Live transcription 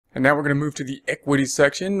And now we're going to move to the equity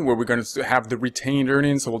section where we're going to have the retained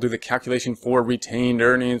earnings. So we'll do the calculation for retained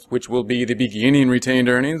earnings, which will be the beginning retained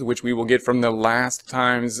earnings, which we will get from the last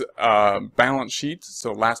time's balance sheet.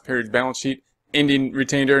 So last period's balance sheet, ending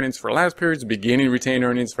retained earnings for last period's, beginning retained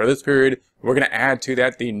earnings for this period. We're going to add to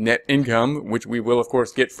that the net income, which we will of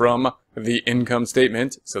course get from the income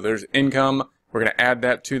statement. So there's income. We're going to add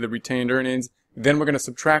that to the retained earnings. Then we're going to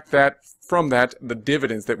subtract that from that, the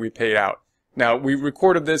dividends that we paid out. Now, we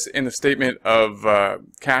recorded this in the statement of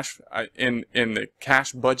cash, in the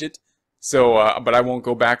cash budget, so, but I won't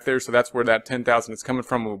go back there, so that's where that $10,000 is coming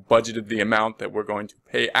from. We budgeted the amount that we're going to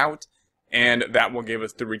pay out, and that will give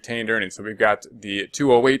us the retained earnings. So we've got the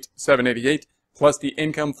 208,788 plus the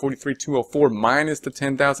income 43,204 minus the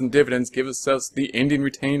 10,000 dividends gives us the ending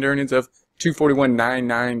retained earnings of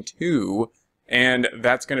 241,992, and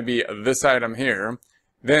that's going to be this item here.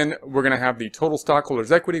 Then we're going to have the total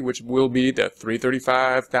stockholders' equity, which will be the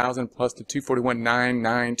 $335,000 plus the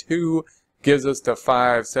 $241,992 gives us the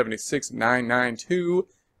 $576,992.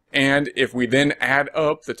 And if we then add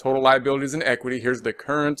up the total liabilities and equity, here's the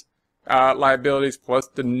current liabilities plus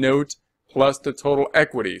the note plus the total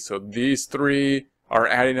equity. So these three are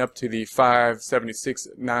adding up to the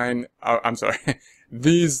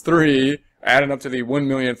these three adding up to the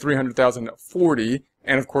 $1,300,040.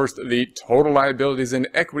 And of course, the total liabilities and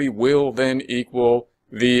equity will then equal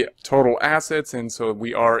the total assets. And so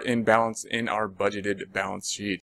we are in balance in our budgeted balance sheet.